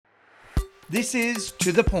This is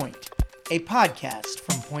To The Point, a podcast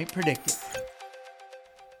from Point Predictive.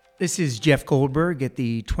 This is Jeff Goldberg at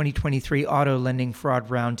the 2023 Auto Lending Fraud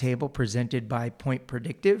Roundtable presented by Point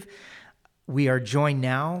Predictive. We are joined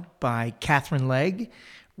now by Katherine Legge,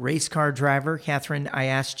 race car driver. Katherine, I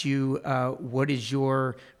asked you what is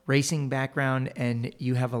your racing background, and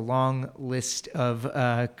you have a long list of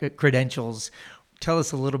credentials. Tell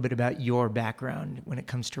us a little bit about your background when it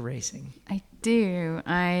comes to racing. I do.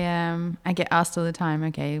 I get asked all the time,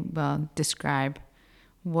 okay, well, describe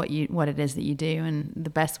what it is that you do. And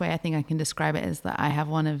the best way I think I can describe it is that I have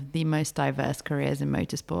one of the most diverse careers in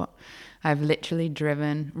motorsport. I've literally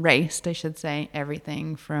raced, I should say,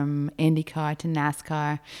 everything from IndyCar to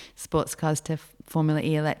NASCAR, sports cars to Formula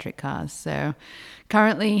E electric cars. So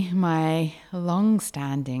currently my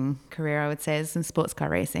long-standing career, I would say, is in sports car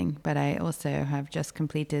racing, but I also have just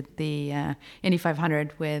completed the Indy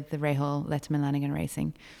 500 with the Rahal Letterman Lanigan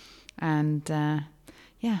Racing. And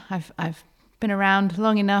I've been around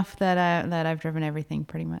long enough that I've driven everything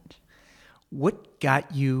pretty much. What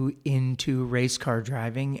got you into race car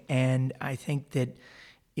driving? And I think that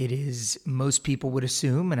it is, most people would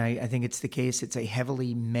assume, and I think it's the case, it's a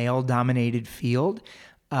heavily male-dominated field.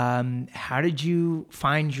 How did you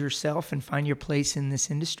find yourself and find your place in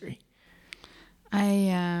this industry?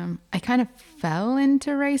 I kind of fell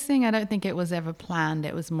into racing. I don't think it was ever planned.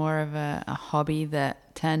 It was more of a hobby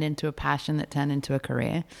that turned into a passion, that turned into a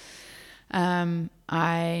career.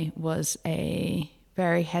 I was a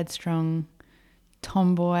very headstrong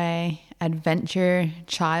tomboy adventure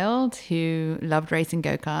child who loved racing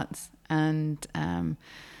go-karts and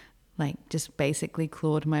just basically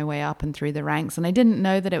clawed my way up and through the ranks. And I didn't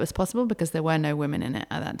know that it was possible because there were no women in it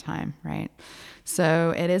at that time, right?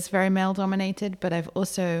 So it is very male dominated, but I've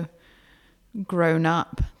also grown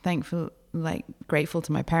up grateful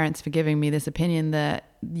to my parents for giving me this opinion that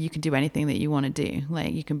you can do anything that you want to do.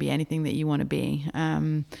 Like, you can be anything that you want to be.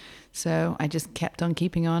 So I just kept on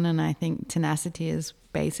keeping on. And I think tenacity is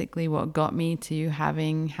basically what got me to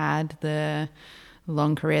having had the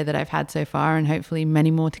long career that I've had so far, and hopefully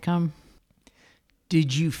many more to come.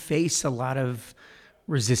 Did you face a lot of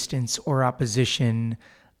resistance or opposition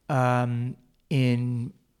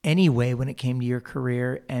in any way when it came to your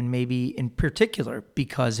career, and maybe in particular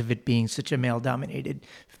because of it being such a male-dominated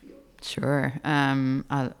field? Sure.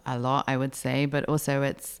 A lot, I would say, but also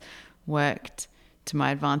it's worked to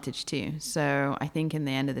my advantage too. So I think in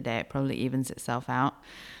the end of the day, it probably evens itself out.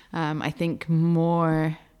 I think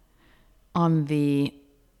more on the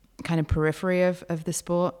kind of periphery of the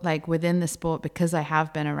sport, like within the sport, because I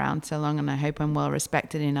have been around so long and I hope I'm well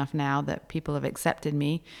respected enough now that people have accepted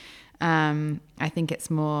me. I think it's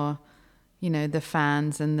more, the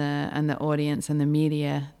fans and the audience and the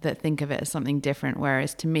media that think of it as something different.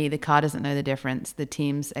 Whereas to me, the car doesn't know the difference. The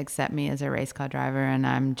teams accept me as a race car driver, and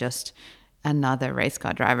I'm just another race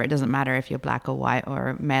car driver. It doesn't matter if you're black or white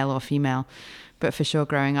or male or female. But for sure,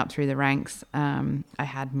 growing up through the ranks, I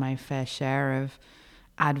had my fair share of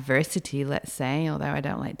adversity, let's say, although I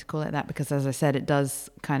don't like to call it that because, as I said, it does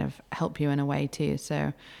kind of help you in a way too.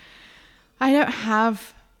 So I don't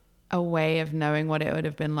have a way of knowing what it would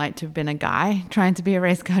have been like to have been a guy trying to be a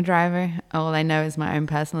race car driver. All I know is my own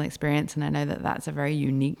personal experience, and I know that that's a very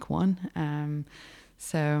unique one.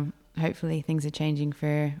 So hopefully things are changing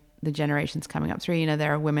for the generations coming up through.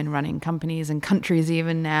 There are women running companies and countries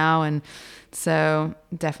even now, and so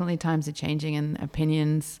definitely times are changing and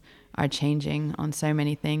opinions are changing on so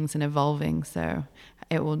many things and evolving, so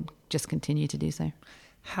it will just continue to do so.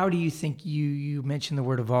 How do you think you mentioned the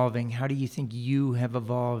word evolving, how do you think you have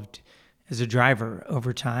evolved as a driver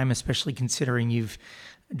over time, especially considering you've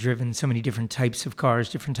driven so many different types of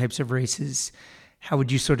cars, different types of races? How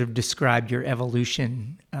would you sort of describe your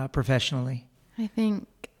evolution professionally? I think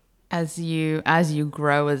as you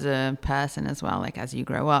grow as a person as well, like as you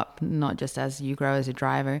grow up, not just as you grow as a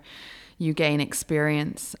driver, you gain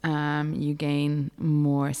experience, you gain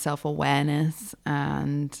more self-awareness,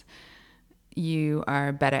 and you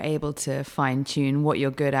are better able to fine-tune what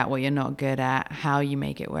you're good at, what you're not good at, how you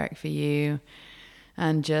make it work for you.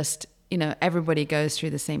 And just, everybody goes through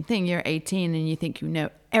the same thing. You're 18 and you think you know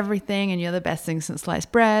everything and you're the best thing since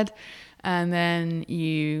sliced bread. And then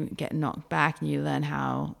you get knocked back and you learn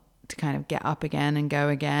how to kind of get up again and go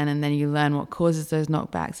again, and then you learn what causes those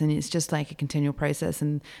knockbacks, and it's just like a continual process,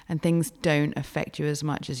 and things don't affect you as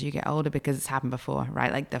much as you get older because it's happened before,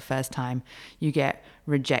 right? Like the first time you get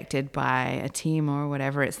rejected by a team or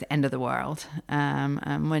whatever, it's the end of the world.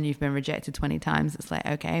 And when you've been rejected 20 times, it's like,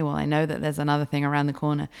 okay, well, I know that there's another thing around the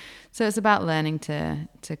corner. So it's about learning to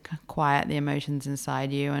quiet the emotions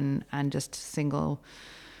inside you and just single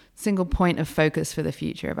single point of focus for the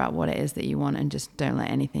future about what it is that you want, and just don't let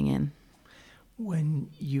anything in. When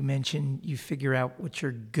you mention you figure out what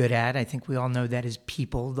you're good at, I think we all know that is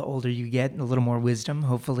people. The older you get, and a little more wisdom,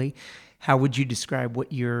 hopefully. How would you describe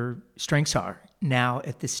what your strengths are now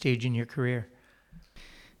at this stage in your career?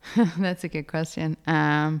 That's a good question.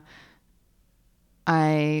 I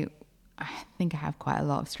think I have quite a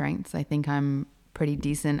lot of strengths. I think I'm pretty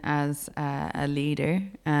decent as a leader,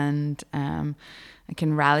 and I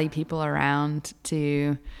can rally people around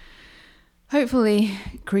to hopefully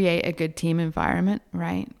create a good team environment,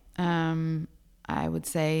 right? I would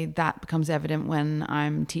say that becomes evident when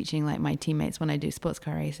I'm teaching like my teammates when I do sports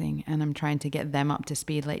car racing, and I'm trying to get them up to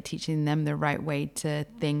speed, like teaching them the right way to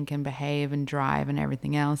think and behave and drive and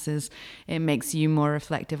everything else. It makes you more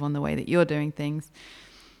reflective on the way that you're doing things.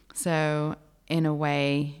 So in a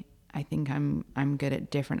way, I think I'm good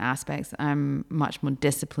at different aspects. I'm much more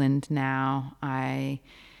disciplined now. I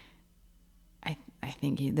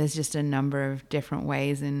think there's just a number of different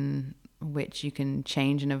ways in which you can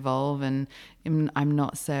change and evolve, and I'm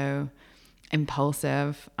not so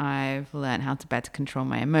impulsive. I've learned how to better control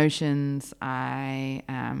my emotions. I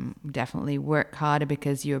definitely work harder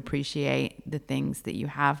because you appreciate the things that you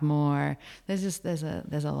have more. There's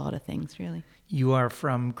a lot of things, really. You are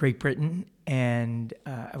from Great Britain, and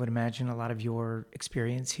I would imagine a lot of your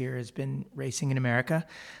experience here has been racing in America.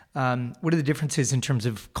 What are the differences in terms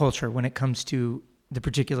of culture when it comes to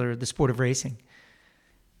the sport of racing?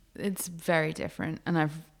 It's very different, and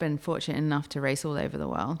I've been fortunate enough to race all over the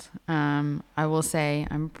world. I will say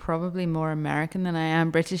I'm probably more American than I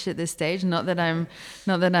am British at this stage. Not that I'm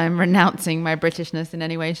renouncing my Britishness in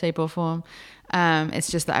any way, shape, or form.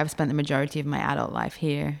 It's just that I've spent the majority of my adult life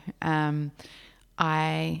here.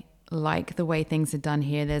 I like the way things are done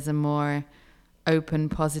here. There's a more open,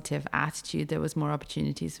 positive attitude. There was more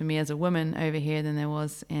opportunities for me as a woman over here than there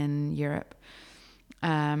was in Europe.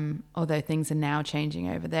 Although things are now changing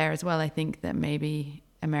over there as well. I think that maybe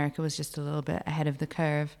America was just a little bit ahead of the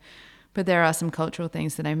curve. But there are some cultural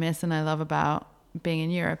things that I miss and I love about being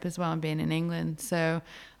in Europe as well and being in England. So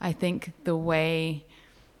I think the way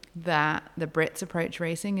that the Brits approach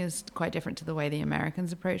racing is quite different to the way the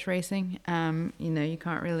Americans approach racing. You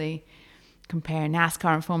can't really compare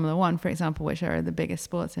NASCAR and Formula One, for example, which are the biggest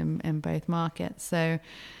sports in both markets. So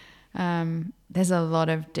there's a lot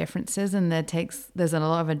of differences, and there's a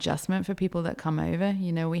lot of adjustment for people that come over.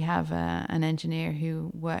 We have an engineer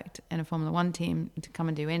who worked in a Formula One team to come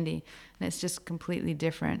and do Indy, and it's just completely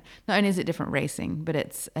different. Not only is it different racing, but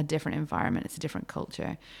it's a different environment, it's a different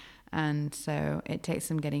culture. And so it takes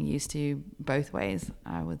some getting used to both ways,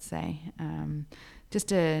 I would say.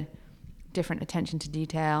 Just a different attention to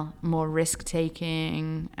detail, more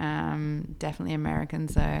risk-taking. Definitely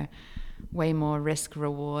Americans are way more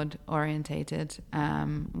risk-reward orientated.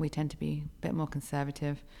 We tend to be a bit more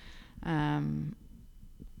conservative.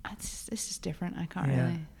 It's just different. I can't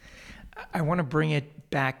really... I want to bring it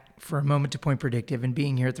back for a moment to Point Predictive, and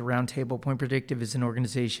being here at the roundtable. Point Predictive is an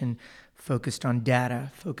organization focused on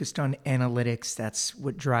data, focused on analytics. That's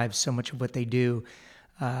what drives so much of what they do.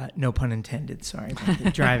 No pun intended. Sorry about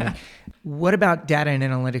the driving. What about data and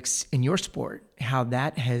analytics in your sport? How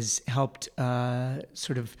that has helped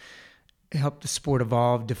help the sport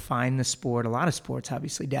evolve, define the sport? A lot of sports,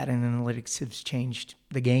 obviously, data and analytics has changed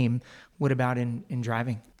the game. What about in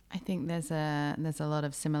driving? I think there's a lot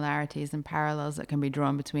of similarities and parallels that can be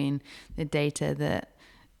drawn between the data that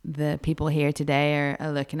the people here today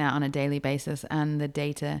are looking at on a daily basis and the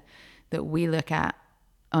data that we look at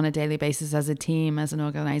on a daily basis as a team, as an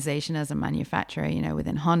organization, as a manufacturer,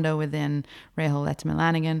 within Honda, within Rahal Letterman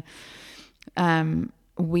Lanigan.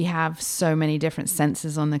 We have so many different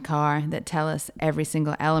sensors on the car that tell us every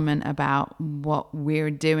single element about what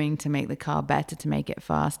we're doing to make the car better, to make it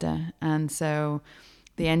faster. And so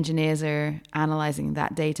the engineers are analyzing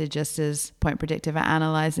that data just as Point Predictive are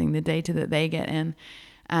analyzing the data that they get in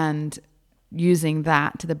and using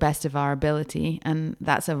that to the best of our ability. And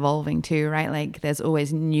that's evolving too, right? Like there's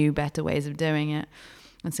always new, better ways of doing it.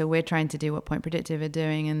 And so we're trying to do what Point Predictive are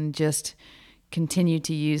doing and just continue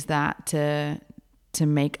to use that to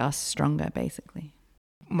make us stronger, basically.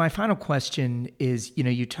 My final question is,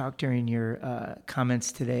 you talked during your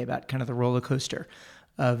comments today about kind of the roller coaster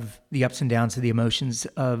of the ups and downs of the emotions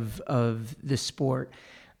of the sport.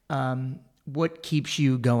 What keeps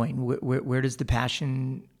you going? Where does the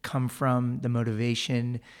passion come from, the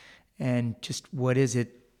motivation, and just what is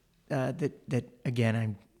it that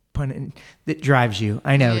again, that drives you?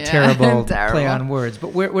 I know, terrible play on words,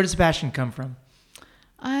 but where does the passion come from?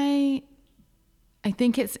 I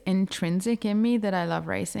think it's intrinsic in me that I love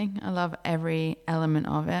racing. I love every element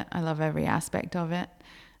of it. I love every aspect of it.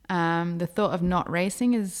 The thought of not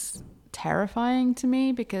racing is terrifying to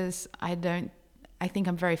me because I think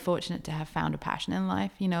I'm very fortunate to have found a passion in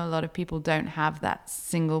life. You know, a lot of people don't have that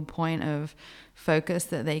single point of focus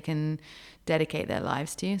that they can dedicate their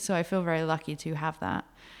lives to. So I feel very lucky to have that.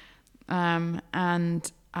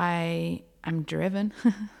 And I am driven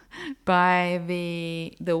by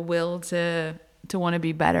the will to want to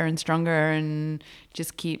be better and stronger and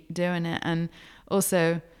just keep doing it. And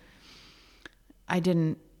also, I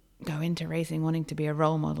didn't go into racing wanting to be a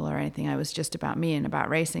role model or anything. I was just about me and about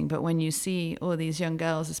racing. But when you see all these young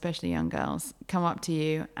girls, especially young girls, come up to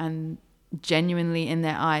you and genuinely in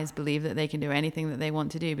their eyes believe that they can do anything that they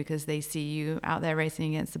want to do because they see you out there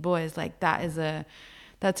racing against the boys, like that's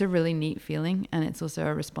a really neat feeling, and it's also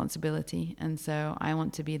a responsibility. And so I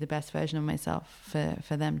want to be the best version of myself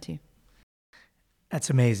for them too. That's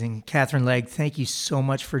amazing. Katherine Legge, thank you so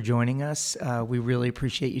much for joining us. We really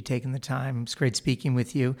appreciate you taking the time. It's great speaking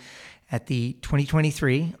with you at the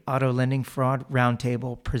 2023 Auto Lending Fraud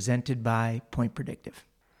Roundtable presented by Point Predictive.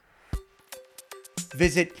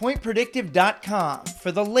 Visit pointpredictive.com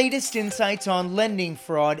for the latest insights on lending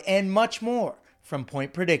fraud and much more from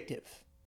Point Predictive.